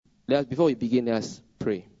Before we begin, let us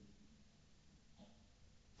pray.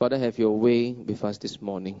 Father, have your way with us this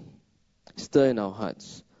morning. Stir in our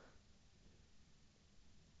hearts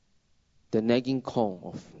the nagging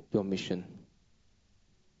call of your mission.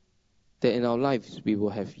 That in our lives we will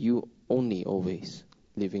have you only always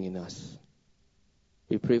living in us.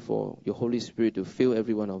 We pray for your Holy Spirit to fill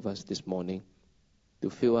every one of us this morning, to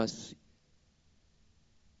fill us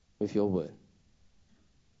with your word,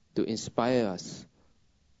 to inspire us.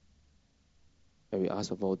 And we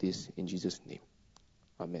ask of all this in Jesus' name.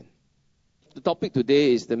 Amen. The topic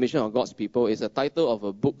today is the mission of God's people. It's a title of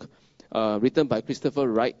a book written by Christopher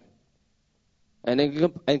Wright, an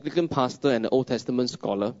Anglican pastor and an Old Testament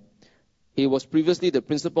scholar. He was previously the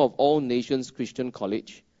principal of All Nations Christian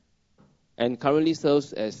College and currently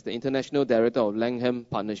serves as the International Director of Langham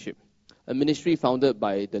Partnership, a ministry founded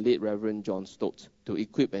by the late Reverend John Stott to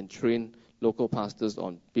equip and train local pastors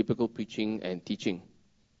on biblical preaching and teaching.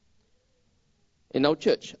 In our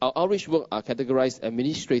church, our outreach work are categorized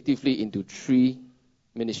administratively into three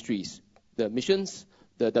ministries: the missions,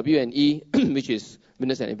 the W&E, which is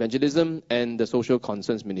witness and evangelism, and the social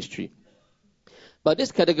concerns ministry. But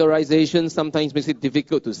this categorization sometimes makes it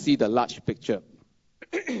difficult to see the large picture.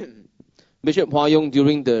 Bishop Hua Yong,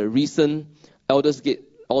 during the recent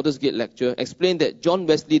Aldersgate lecture, explained that John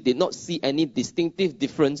Wesley did not see any distinctive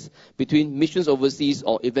difference between missions overseas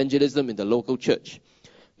or evangelism in the local church.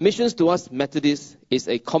 Missions to us Methodists is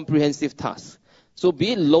a comprehensive task. So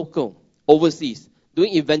be it local, overseas,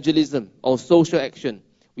 doing evangelism or social action,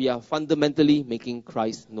 we are fundamentally making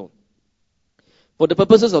Christ known. For the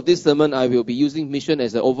purposes of this sermon, I will be using mission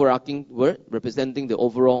as an overarching word representing the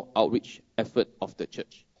overall outreach effort of the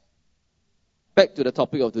church. Back to the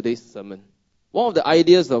topic of today's sermon. One of the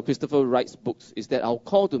ideas of Christopher Wright's books is that our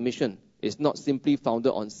call to mission is not simply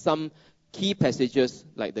founded on some key passages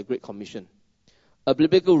like the Great Commission. A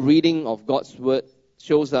biblical reading of God's word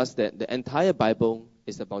shows us that the entire Bible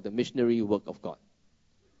is about the missionary work of God.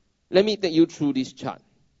 Let me take you through this chart.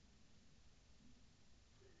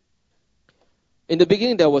 In the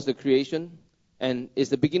beginning there was the creation, and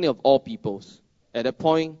it's the beginning of all peoples. At that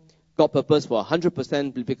point, God purposed for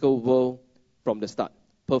 100% biblical world from the start.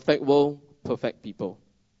 Perfect world, perfect people.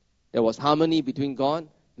 There was harmony between God,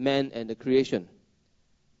 man, and the creation.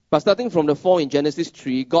 But starting from the fall in Genesis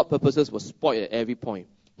 3, God's purposes were spoiled at every point.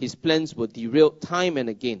 His plans were derailed time and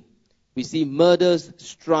again. We see murders,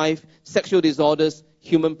 strife, sexual disorders,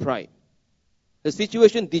 human pride. The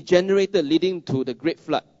situation degenerated, leading to the Great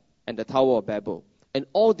Flood and the Tower of Babel. And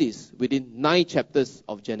all this within 9 chapters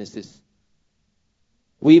of Genesis.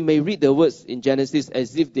 We may read the words in Genesis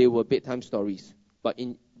as if they were bedtime stories. But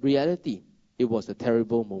in reality, it was a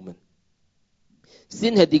terrible moment.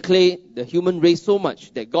 Sin had decayed the human race so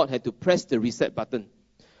much that God had to press the reset button.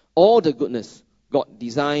 All the goodness God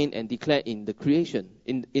designed and declared in the creation,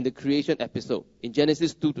 in the creation episode, in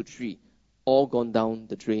Genesis 2 to 3, all gone down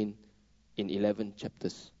the drain in 11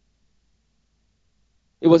 chapters.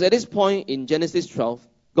 It was at this point in Genesis 12,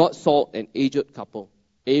 God saw an aged couple,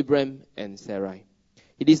 Abram and Sarai.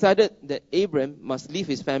 He decided that Abram must leave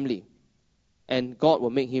his family and God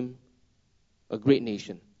will make him a great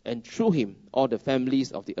nation. And through him, all the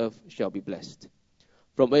families of the earth shall be blessed.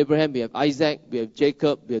 From Abraham, we have Isaac, we have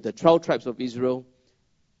Jacob, we have the 12 tribes of Israel.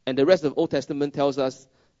 And the rest of the Old Testament tells us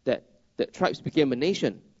that the tribes became a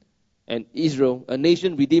nation. And Israel, a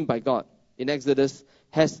nation redeemed by God in Exodus,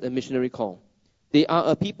 has a missionary call. They are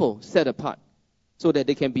a people set apart so that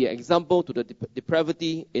they can be an example to the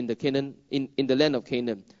depravity in the land of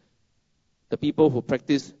Canaan. The people who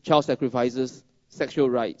practice child sacrifices, sexual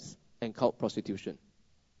rights, and cult prostitution.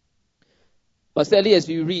 But sadly, as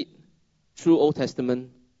we read through Old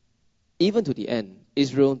Testament, even to the end,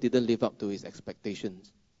 Israel didn't live up to his expectations.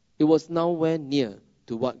 It was nowhere near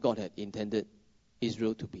to what God had intended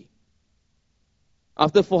Israel to be.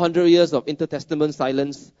 After 400 years of intertestament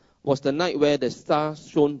silence was the night where the star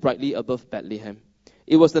shone brightly above Bethlehem.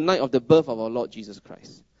 It was the night of the birth of our Lord Jesus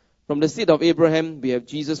Christ. From the seed of Abraham, we have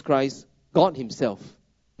Jesus Christ. God himself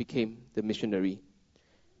became the missionary.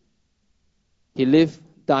 He lived,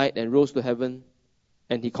 died, and rose to heaven,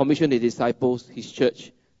 and he commissioned his disciples, his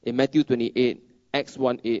church, in Matthew 28, Acts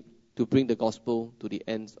 1:8, to bring the gospel to the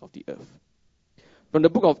ends of the earth. From the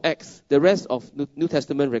book of Acts, the rest of New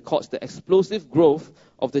Testament records the explosive growth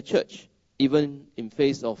of the church, even in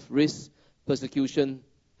face of risk, persecution,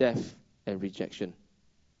 death, and rejection.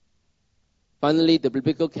 Finally, the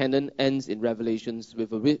biblical canon ends in Revelations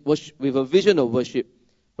with a vision of worship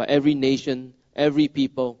by every nation, every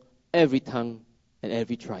people, every tongue, and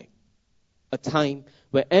every tribe. A time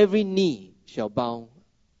where every knee shall bow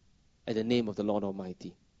at the name of the Lord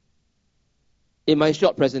Almighty. in my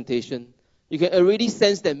short presentation, you can already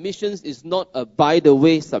sense that missions is not a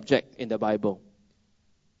by-the-way subject in the Bible.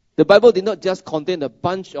 The Bible did not just contain a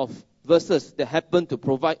bunch of verses that happen to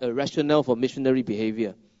provide a rationale for missionary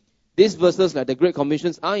behavior. These verses, like the Great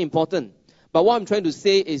Commissions, are important. But what I'm trying to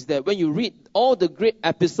say is that when you read all the great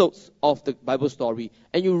episodes of the Bible story,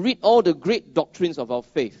 and you read all the great doctrines of our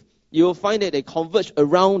faith, you will find that they converge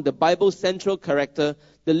around the Bible's central character,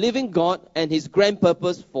 the living God, and His grand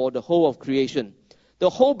purpose for the whole of creation. The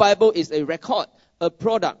whole Bible is a record, a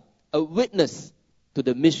product, a witness to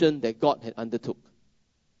the mission that God had undertook.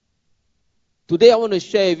 Today I want to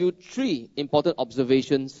share with you 3 important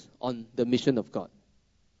observations on the mission of God.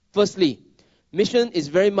 Firstly, mission is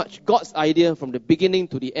very much God's idea from the beginning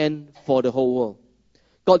to the end for the whole world.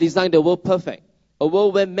 God designed the world perfect, a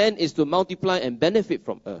world where man is to multiply and benefit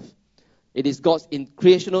from earth. It is God's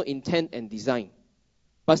creational intent and design.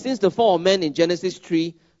 But since the fall of man in Genesis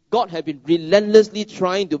 3, God had been relentlessly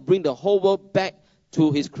trying to bring the whole world back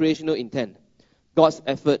to His creational intent. God's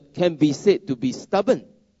effort can be said to be stubborn.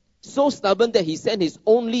 So stubborn that He sent His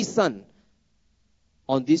only Son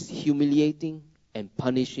on this humiliating and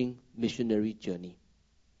punishing missionary journey.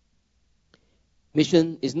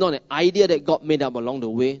 Mission is not an idea that God made up along the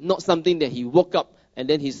way, not something that He woke up and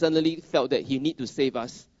then He suddenly felt that He need to save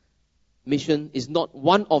us. Mission is not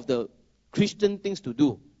one of the Christian things to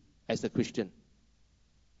do as a Christian.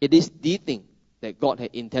 It is the thing that God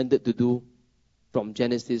had intended to do from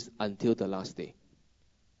Genesis until the last day.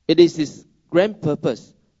 It is His grand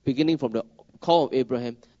purpose, beginning from the call of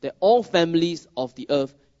Abraham, that all families of the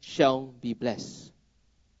earth shall be blessed.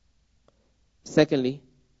 Secondly,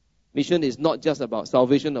 mission is not just about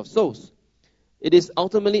salvation of souls. It is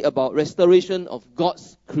ultimately about restoration of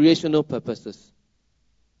God's creational purposes.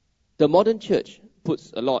 The modern church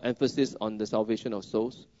puts a lot of emphasis on the salvation of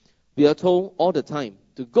souls. We are told all the time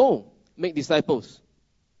to go make disciples.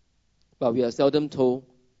 But we are seldom told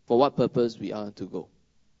for what purpose we are to go.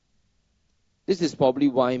 This is probably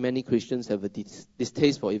why many Christians have a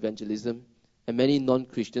distaste for evangelism and many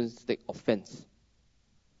non-Christians take offense.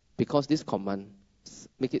 Because this command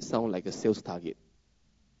make it sound like a sales target.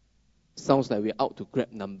 Sounds like we're out to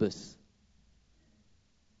grab numbers.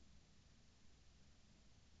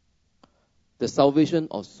 The salvation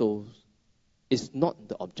of souls is not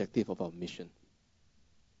the objective of our mission.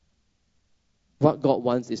 What God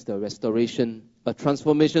wants is the restoration, a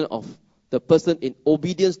transformation of the person in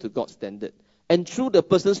obedience to God's standard. And through the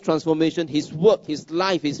person's transformation, his work, his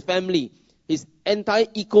life, his family, his entire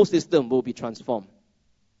ecosystem will be transformed.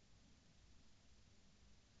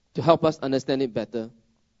 To help us understand it better,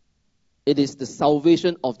 it is the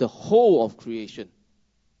salvation of the whole of creation,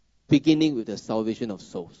 beginning with the salvation of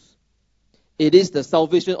souls. It is the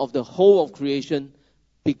salvation of the whole of creation,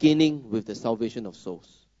 beginning with the salvation of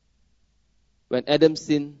souls. When Adam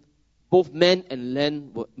sinned, both man and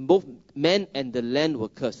the land were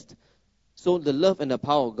cursed. So the love and the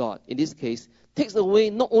power of God, in this case, takes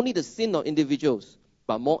away not only the sin of individuals,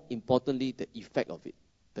 but more importantly, the effect of it.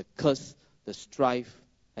 The curse, the strife,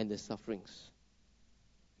 and the sufferings.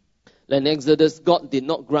 In Exodus, God did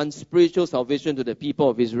not grant spiritual salvation to the people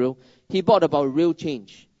of Israel. He brought about real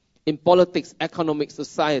change in politics, economic,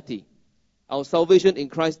 society. Our salvation in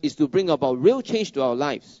Christ is to bring about real change to our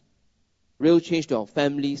lives, real change to our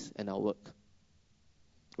families and our work.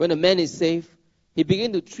 When a man is saved, he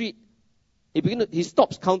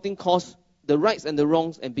stops counting costs, the rights and the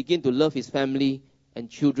wrongs, and begin to love his family and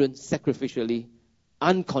children sacrificially,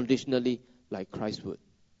 unconditionally, like Christ would.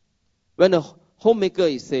 When a homemaker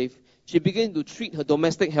is saved, she begins to treat her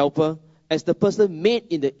domestic helper as the person made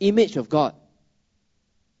in the image of God.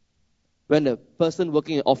 When the person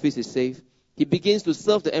working in office is saved, he begins to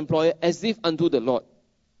serve the employer as if unto the Lord.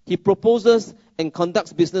 He proposes and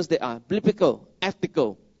conducts business that are biblical,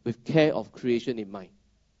 ethical, with care of creation in mind.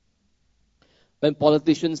 When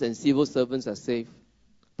politicians and civil servants are saved,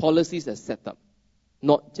 policies are set up,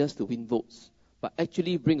 not just to win votes, but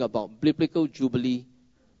actually bring about biblical jubilee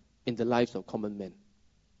in the lives of common men.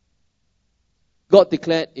 God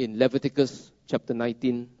declared in Leviticus chapter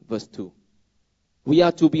 19, verse 2, we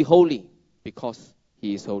are to be holy because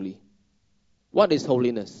He is holy. What is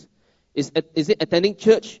holiness? Is it attending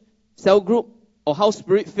church, cell group, or how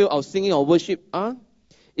spirit-filled our singing or worship are?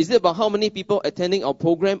 Is it about how many people attending our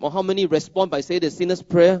program or how many respond by saying the sinner's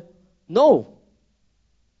prayer? No.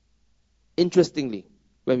 Interestingly,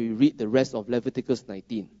 when we read the rest of Leviticus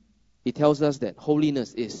 19, it tells us that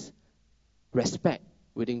holiness is respect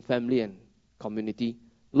within family and community,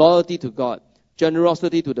 loyalty to God,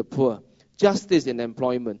 generosity to the poor, justice in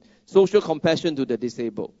employment, social compassion to the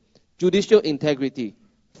disabled, judicial integrity,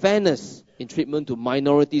 fairness in treatment to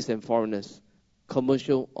minorities and foreigners,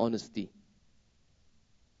 commercial honesty.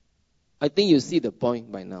 I think you see the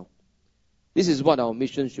point by now. This is what our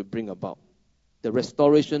mission should bring about. The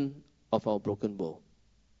restoration of our broken world.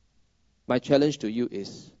 My challenge to you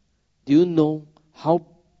is, do you know how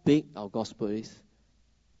big our gospel is?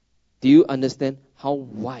 Do you understand how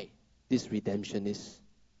wide this redemption is?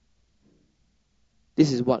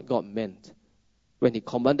 This is what God meant when He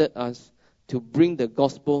commanded us to bring the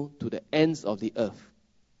gospel to the ends of the earth.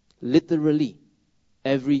 Literally,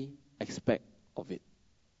 every aspect of it.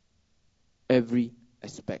 Every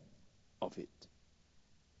aspect of it.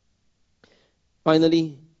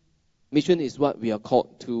 Finally, mission is what we are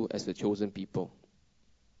called to as a chosen people.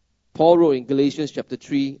 Paul wrote in Galatians chapter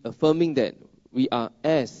 3, affirming that we are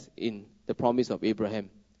heirs in the promise of Abraham.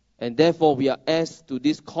 And therefore we are heirs to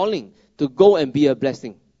this calling to go and be a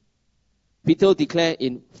blessing. Peter declared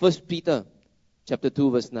in 1 Peter chapter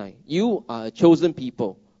 2 verse 9, you are a chosen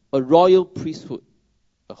people, a royal priesthood,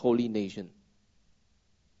 a holy nation,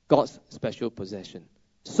 God's special possession,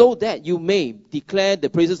 so that you may declare the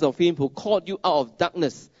praises of Him who called you out of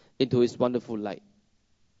darkness into His wonderful light.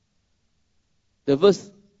 The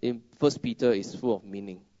verse in 1 Peter is full of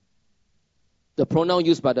meaning. The pronoun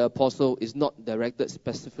used by the apostle is not directed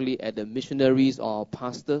specifically at the missionaries or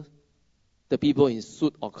pastors, the people in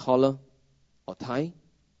suit or collar or tie.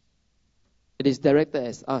 It is directed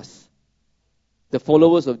as us, the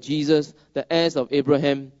followers of Jesus, the heirs of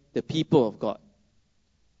Abraham, the people of God.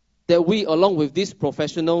 That we, along with these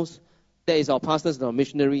professionals, that is our pastors and our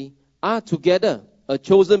missionary, are together a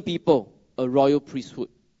chosen people, a royal priesthood.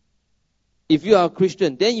 If you are a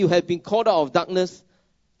Christian, then you have been called out of darkness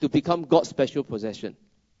to become God's special possession,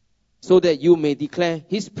 so that you may declare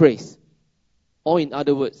His praise, or in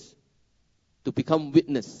other words, to become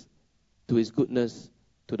witness to His goodness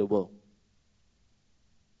to the world.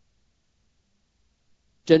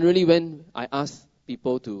 Generally, when I ask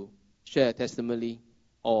people to share a testimony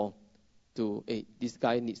or to, hey, this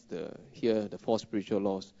guy needs to hear the 4 spiritual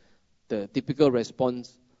laws, the typical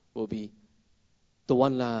response will be, don't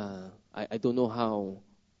want lah, I don't know how,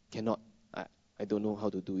 cannot, I don't know how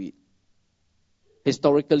to do it.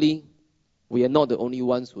 Historically, we are not the only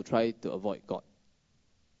ones who try to avoid God.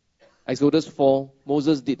 Exodus 4,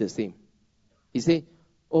 Moses did the same. He said,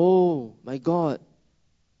 oh my God,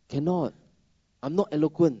 cannot. I'm not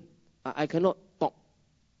eloquent. I cannot talk.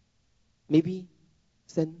 Maybe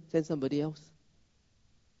send somebody else.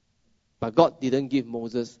 But God didn't give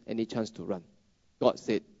Moses any chance to run. God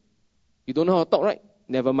said, you don't know how to talk, right?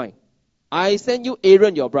 Never mind. I send you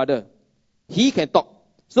Aaron, your brother. He can talk.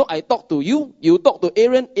 So I talk to you, you talk to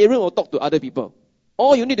Aaron, Aaron will talk to other people.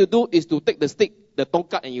 All you need to do is to take the stick, the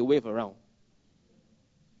tongkat, and you wave around.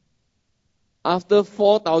 After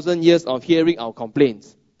 4,000 years of hearing our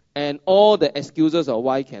complaints and all the excuses of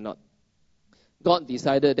why cannot, God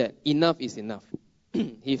decided that enough is enough.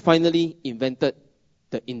 He finally invented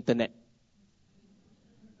the internet.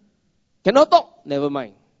 Cannot talk? Never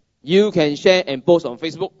mind. You can share and post on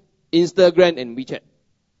Facebook, Instagram, and WeChat.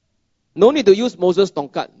 No need to use Moses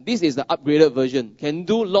Tongkat. This is the upgraded version. Can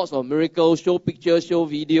do lots of miracles, show pictures, show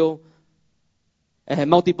video, and have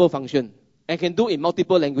multiple functions. And can do in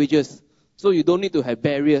multiple languages. So you don't need to have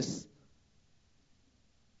barriers.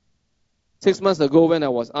 6 months ago when I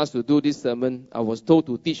was asked to do this sermon, I was told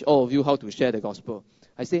to teach all of you how to share the gospel.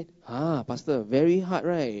 I said, Pastor, very hard,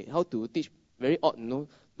 right? How to teach? Very odd,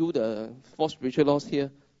 do the 4 spiritual laws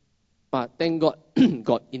here. But thank God,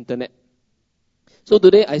 got internet. So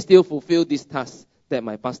today I still fulfill this task that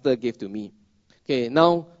my pastor gave to me. Okay,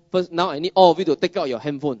 now I need all of you to take out your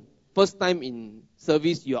handphone. First time in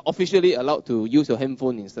service, you are officially allowed to use your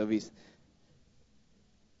handphone in service.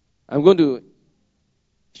 I'm going to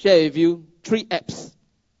share with you 3 apps.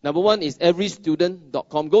 Number 1 is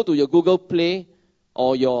everystudent.com. Go to your Google Play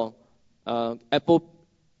or your Apple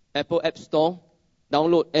App Store.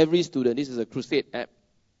 Download Every Student. This is a crusade app.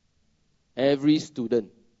 Every Student.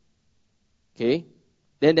 Okay.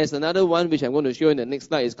 Then there's another one which I'm going to show in the next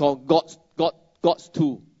slide. It's called God's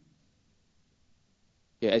Tool.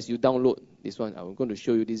 Okay, as you download this one, I'm going to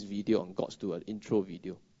show you this video on God's Tool, an intro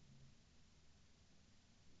video.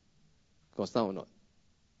 Got sound or not?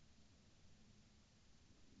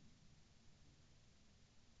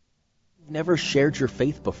 Never shared your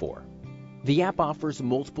faith before? The app offers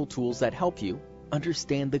multiple tools that help you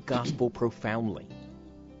understand the gospel profoundly.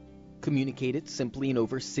 Communicate it simply in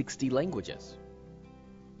over 60 languages.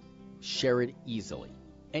 Share it easily,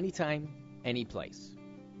 anytime, any place.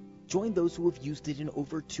 Join those who have used it in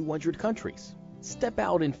over 200 countries. Step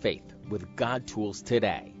out in faith with God Tools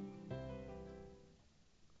today.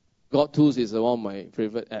 God Tools is one of my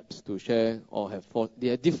favorite apps to share or have.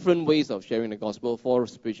 There are different ways of sharing the gospel. 4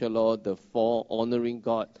 spiritual law, the 4 honoring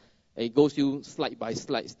God. And it goes you slide by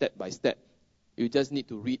slide, step by step. You just need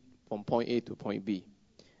to read from point A to point B.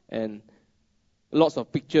 And lots of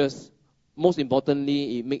pictures. Most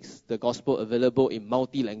importantly, it makes the gospel available in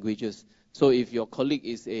multi-languages. So if your colleague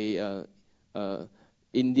is a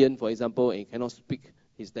Indian, for example, and cannot speak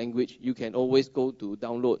his language, you can always go to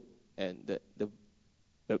download and the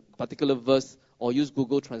particular verse, or use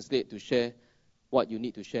Google Translate to share what you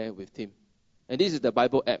need to share with him. And this is the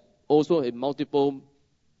Bible app. Also in multiple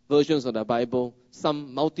versions of the Bible,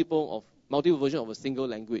 some multiple versions of a single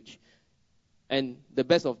language. And the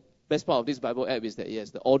best part of this Bible app is that it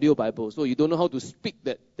has the audio Bible. So you don't know how to speak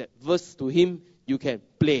that verse to him, you can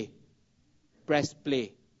play. Press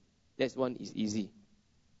play. That one is easy.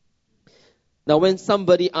 Now when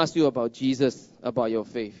somebody asks you about Jesus, about your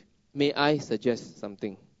faith, may I suggest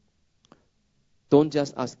something? Don't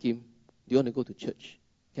just ask him, do you want to go to church?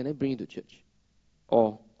 Can I bring you to church?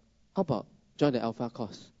 Or how about join the Alpha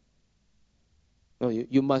course? No,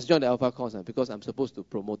 you must join the Alpha course because I'm supposed to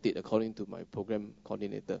promote it according to my program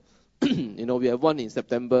coordinator. We have one in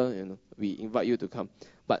September, we invite you to come.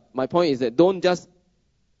 But my point is that don't just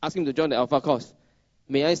ask him to join the Alpha course.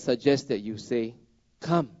 May I suggest that you say,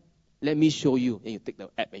 come, let me show you. And you take the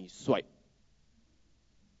app and you swipe.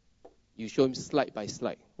 You show him slide by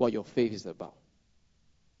slide what your faith is about.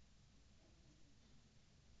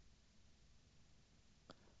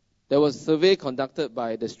 There was a survey conducted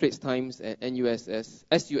by the Straits Times and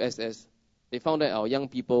SUSS. They found that our young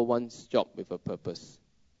people want a job with a purpose.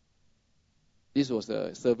 This was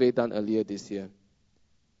a survey done earlier this year.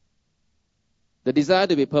 The desire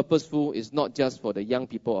to be purposeful is not just for the young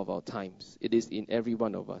people of our times. It is in every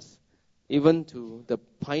one of us, even to the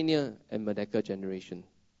pioneer and Merdeka generation.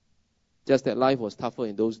 Just that life was tougher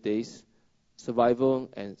in those days. Survival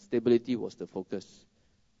and stability was the focus.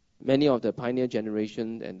 Many of the pioneer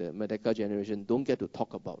generation and the Merdeka generation don't get to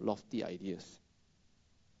talk about lofty ideas.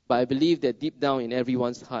 But I believe that deep down in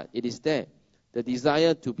everyone's heart, it is there. The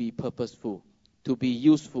desire to be purposeful, to be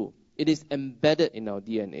useful. It is embedded in our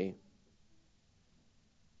DNA.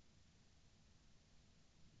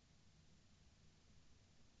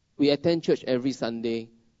 We attend church every Sunday.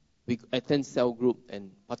 We attend cell group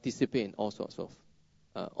and participate in all sorts of,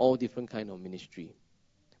 all different kind of ministry.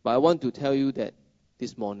 But I want to tell you that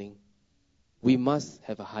this morning, we must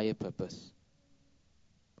have a higher purpose.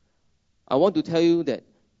 I want to tell you that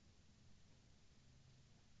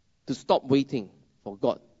to stop waiting for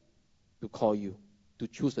God to call you, to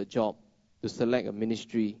choose a job, to select a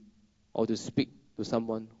ministry, or to speak to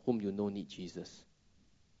someone whom you know need Jesus.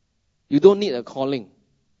 You don't need a calling.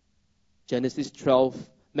 Genesis 12,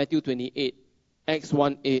 Matthew 28, Acts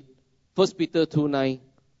 1:8, 1 Peter 2:9,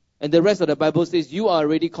 and the rest of the Bible says you are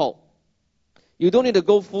already called. You don't need to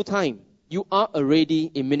go full-time. You are already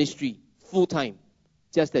in ministry full-time,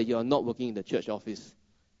 just that you are not working in the church office.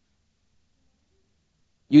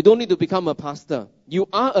 You don't need to become a pastor. You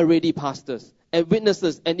are already pastors and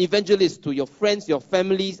witnesses and evangelists to your friends, your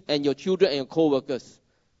families, and your children and your co-workers.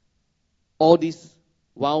 All this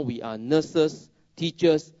while we are nurses,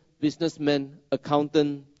 teachers, businessmen,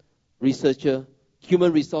 accountant, researcher,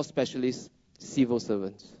 human resource specialists, civil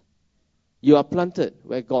servants. You are planted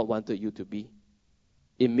where God wanted you to be,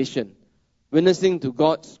 in mission, witnessing to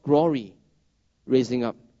God's glory, raising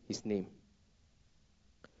up His name,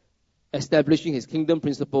 establishing His kingdom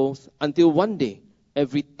principles until one day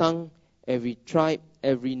every tongue, every tribe,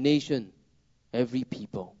 every nation, every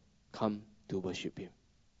people come to worship Him.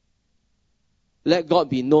 Let God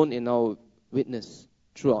be known in our witness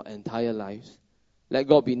through our entire lives. Let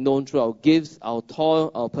God be known through our gifts, our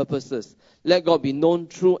toil, our purposes. Let God be known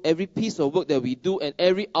through every piece of work that we do and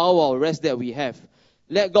every hour of rest that we have.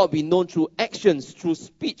 Let God be known through actions, through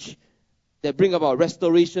speech that bring about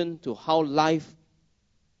restoration to how life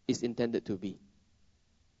is intended to be.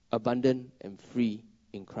 Abundant and free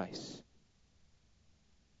in Christ.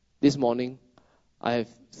 This morning, I have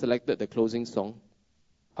selected the closing song,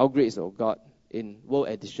 How Great is Our God, in World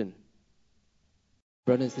Edition.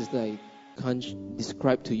 Brother and sister, I can't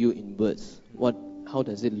describe to you in words how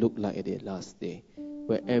does it look like at the last day,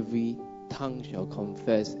 where every tongue shall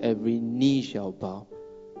confess, every knee shall bow.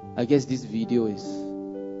 I guess this video is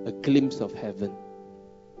a glimpse of heaven,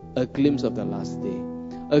 a glimpse of the last day,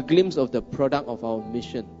 a glimpse of the product of our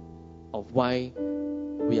mission, of why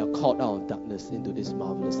we are called out of darkness into this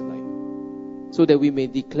marvelous light, so that we may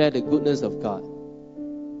declare the goodness of God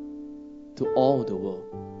to all the world.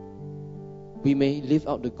 We may live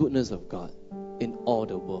out the goodness of God in all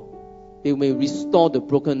the world. They may restore the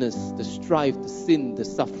brokenness, the strife, the sin, the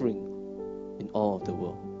suffering in all of the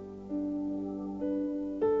world.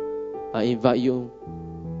 I invite you,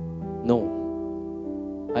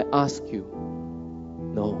 no. I ask you,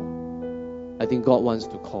 no. I think God wants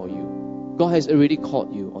to call you. God has already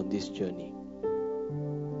called you on this journey.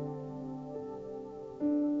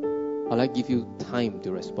 I'd like to give you time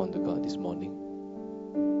to respond to God this morning.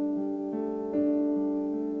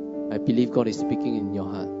 I believe God is speaking in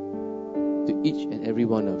your heart to each and every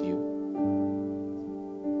one of you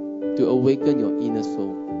to awaken your inner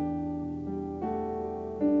soul.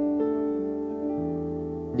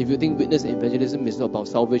 If you think witness and evangelism is about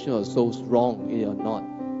salvation of souls, wrong, you are not.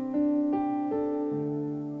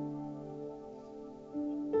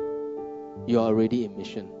 You are already in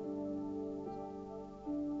mission.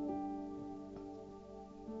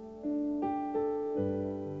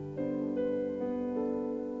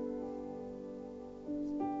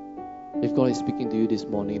 If God is speaking to you this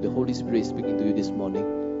morning, the Holy Spirit is speaking to you this morning,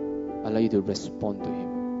 I'd like you to respond to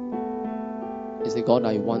Him. Say, God,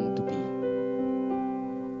 I want to be.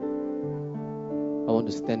 I want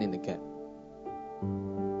to stand in the gap.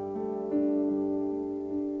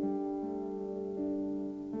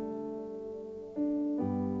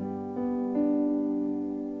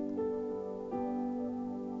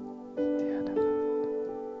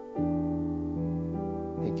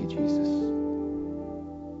 Thank you, Jesus.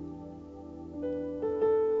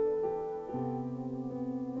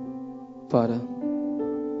 Father,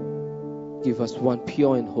 give us one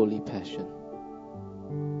pure and holy passion.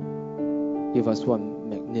 Give us one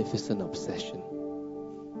magnificent obsession.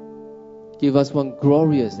 Give us one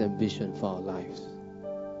glorious ambition for our lives.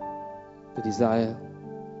 The desire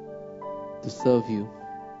to serve you,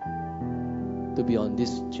 to be on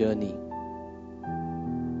this journey.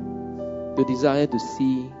 The desire to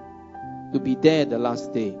see, to be there at the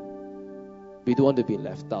last day. We don't want to be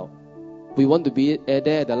left out. We want to be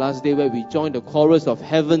there at the last day where we join the chorus of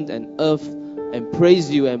heaven and earth and praise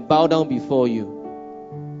you and bow down before you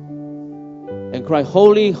and cry,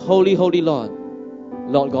 holy, holy, holy Lord,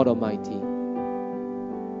 Lord God Almighty.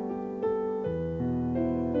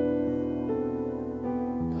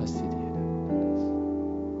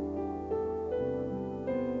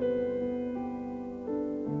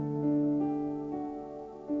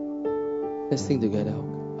 Let's sing together.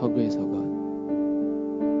 How great is our God.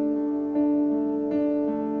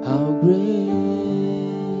 How great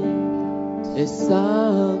is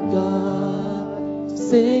our God.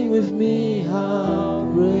 Sing with me. How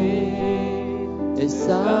great is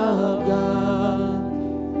our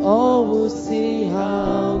God. All will see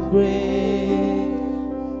how great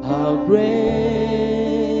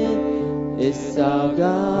is our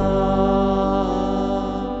God.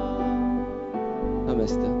 How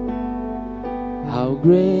Master. How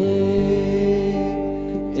great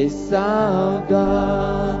is our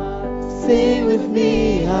God. Sing with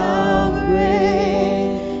me, how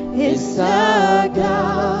great is our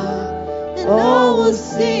God. And all will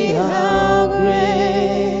see how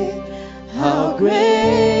great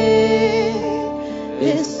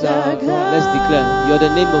is our God. Let's declare, you're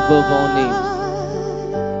the name above all names.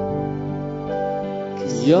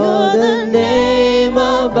 You're the name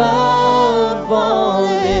above all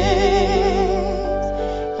names.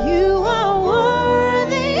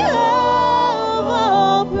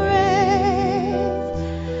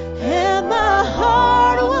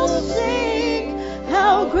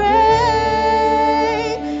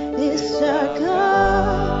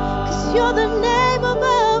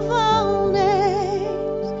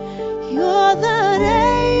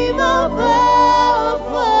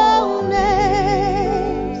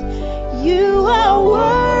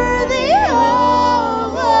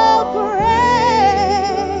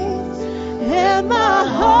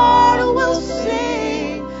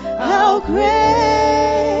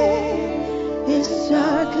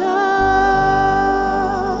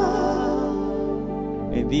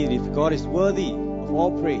 God is worthy of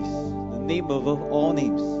all praise, the name above all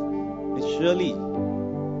names. And surely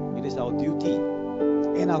it is our duty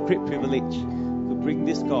and our great privilege to bring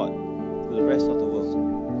this God to the rest of the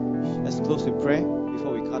world. Let's close with prayer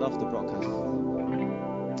before we cut off the broadcast.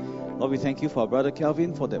 Lord, we thank you for our brother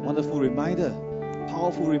Kelvin for that wonderful reminder,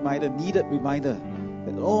 powerful reminder, needed reminder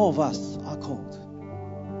that all of us are called.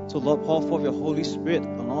 So Lord, pour forth your Holy Spirit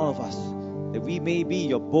on all of us, that we may be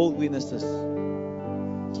your bold witnesses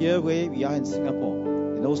here where we are in Singapore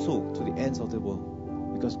and also to the ends of the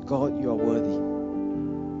world. Because God, you are worthy.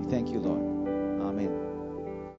 We thank you, Lord.